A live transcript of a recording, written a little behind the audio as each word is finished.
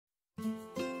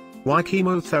Why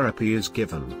chemotherapy is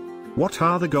given? What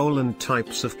are the goal and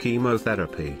types of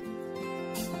chemotherapy?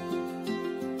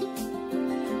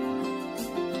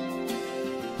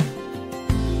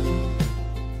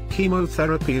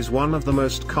 Chemotherapy is one of the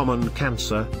most common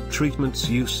cancer treatments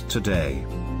used today.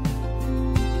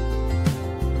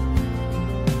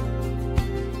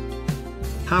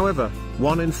 However,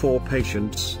 1 in 4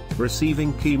 patients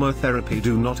receiving chemotherapy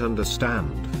do not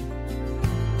understand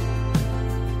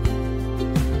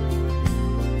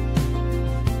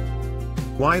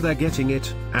why they're getting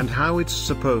it, and how it's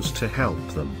supposed to help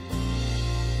them.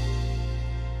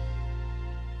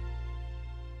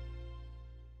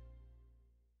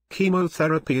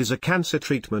 Chemotherapy is a cancer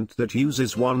treatment that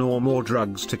uses one or more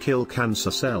drugs to kill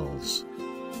cancer cells.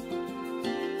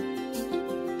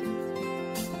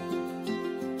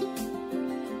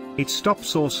 It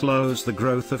stops or slows the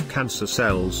growth of cancer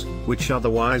cells, which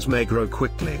otherwise may grow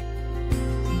quickly.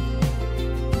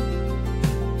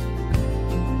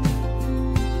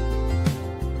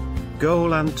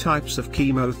 Goal and types of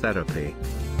chemotherapy.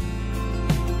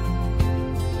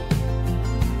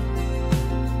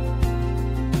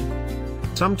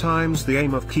 Sometimes the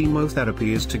aim of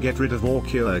chemotherapy is to get rid of or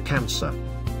cure cancer.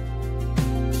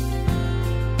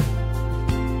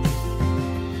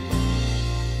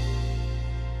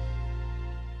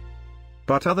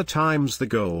 But other times the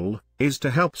goal is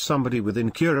to help somebody with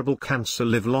incurable cancer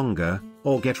live longer,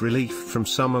 or get relief from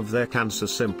some of their cancer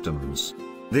symptoms.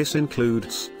 This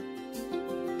includes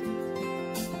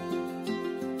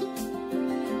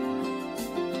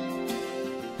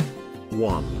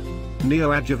 (1)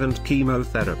 Neoadjuvant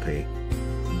chemotherapy.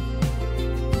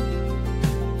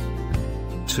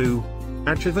 2.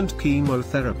 Adjuvant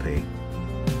chemotherapy.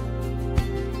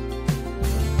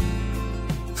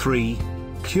 3.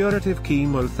 Curative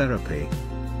chemotherapy.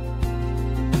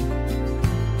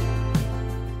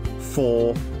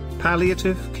 4.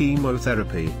 Palliative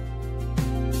chemotherapy.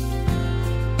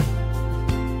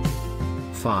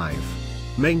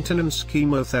 5. Maintenance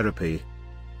chemotherapy.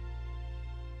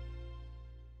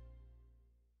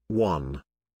 1.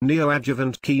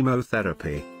 Neoadjuvant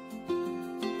chemotherapy.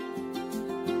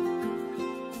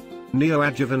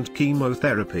 Neoadjuvant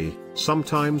chemotherapy,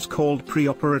 sometimes called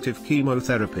preoperative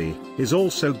chemotherapy, is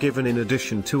also given in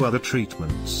addition to other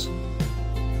treatments.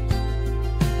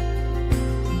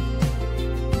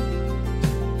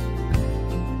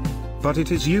 But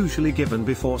it is usually given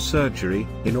before surgery,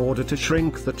 in order to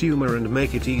shrink the tumor and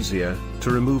make it easier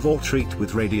to remove or treat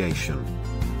with radiation.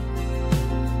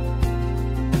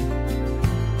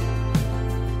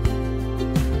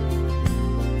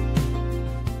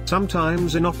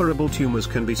 Sometimes inoperable tumors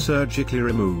can be surgically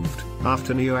removed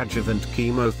after neoadjuvant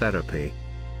chemotherapy.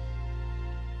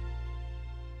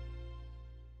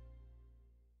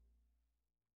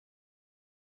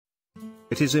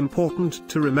 It is important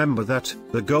to remember that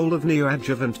the goal of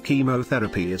neoadjuvant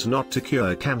chemotherapy is not to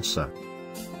cure cancer,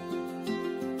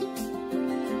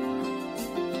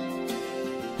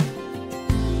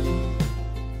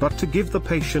 but to give the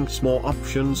patients more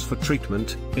options for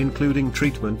treatment, including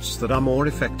treatments that are more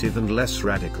effective and less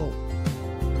radical.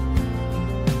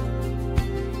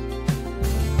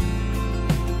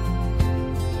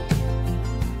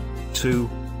 (2)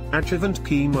 Adjuvant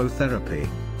chemotherapy.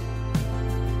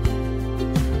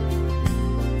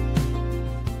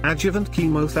 Adjuvant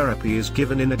chemotherapy is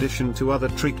given in addition to other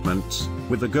treatments,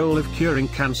 with the goal of curing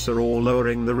cancer or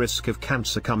lowering the risk of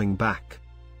cancer coming back.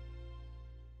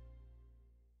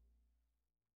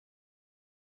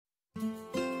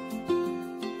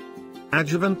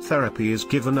 Adjuvant therapy is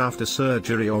given after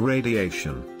surgery or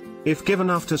radiation. If given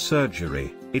after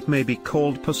surgery, it may be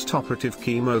called postoperative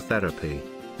chemotherapy.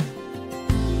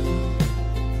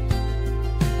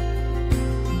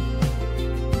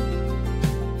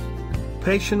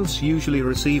 Patients usually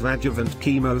receive adjuvant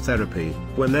chemotherapy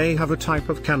when they have a type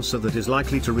of cancer that is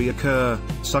likely to reoccur,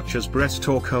 such as breast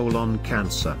or colon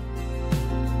cancer.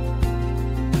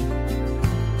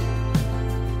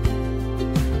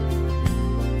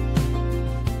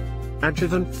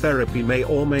 Adjuvant therapy may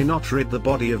or may not rid the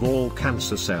body of all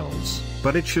cancer cells,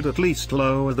 but it should at least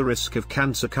lower the risk of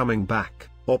cancer coming back,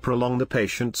 or prolong the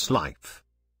patient's life.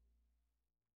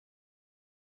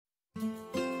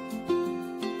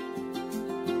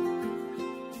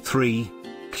 (3)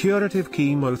 Curative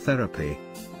chemotherapy.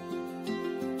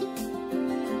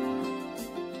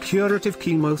 Curative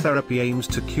chemotherapy aims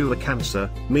to cure cancer,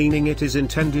 meaning it is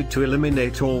intended to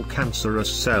eliminate all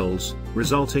cancerous cells,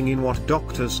 resulting in what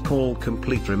doctors call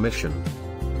complete remission.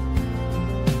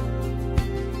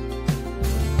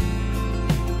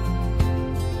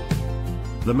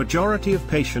 The majority of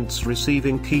patients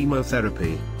receiving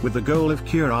chemotherapy, with the goal of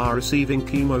cure, are receiving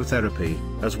chemotherapy,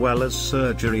 as well as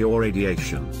surgery or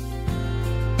radiation.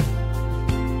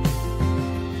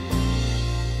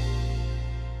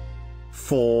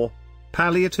 (4)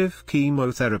 Palliative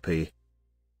chemotherapy.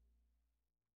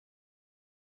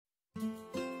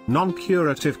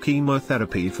 Non-curative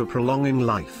chemotherapy for prolonging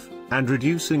life and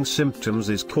reducing symptoms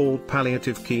is called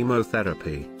palliative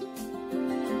chemotherapy.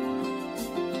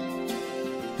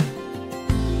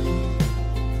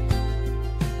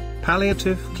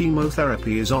 Palliative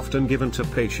chemotherapy is often given to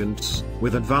patients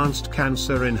with advanced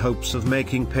cancer in hopes of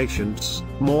making patients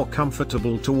more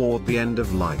comfortable toward the end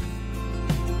of life.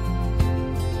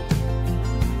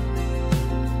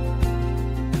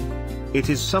 It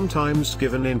is sometimes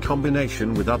given in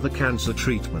combination with other cancer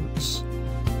treatments.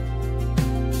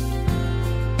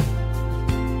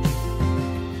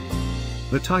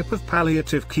 The type of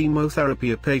palliative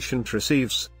chemotherapy a patient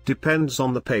receives depends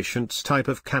on the patient's type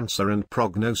of cancer and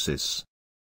prognosis.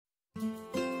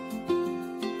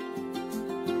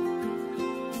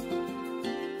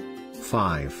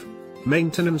 (5)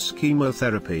 Maintenance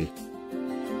chemotherapy.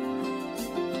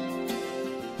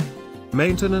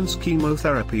 Maintenance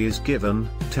chemotherapy is given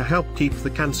to help keep the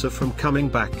cancer from coming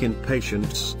back in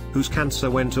patients whose cancer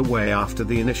went away after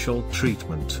the initial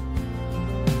treatment.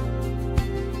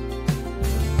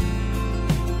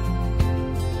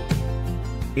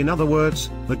 In other words,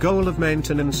 the goal of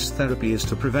maintenance therapy is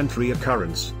to prevent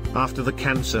reoccurrence after the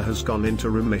cancer has gone into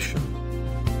remission.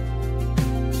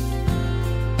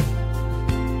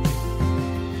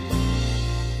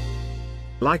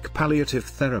 Like palliative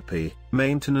therapy,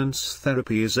 maintenance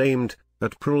therapy is aimed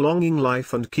at prolonging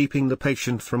life and keeping the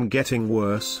patient from getting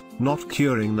worse, not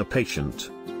curing the patient.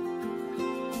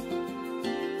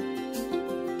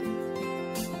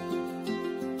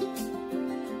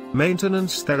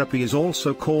 Maintenance therapy is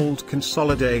also called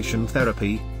consolidation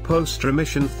therapy,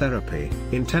 post-remission therapy,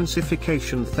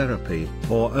 intensification therapy,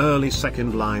 or early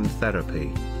second-line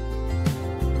therapy.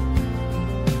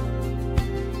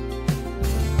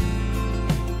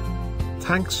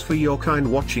 Thanks for your kind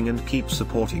watching and keep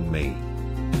supporting me.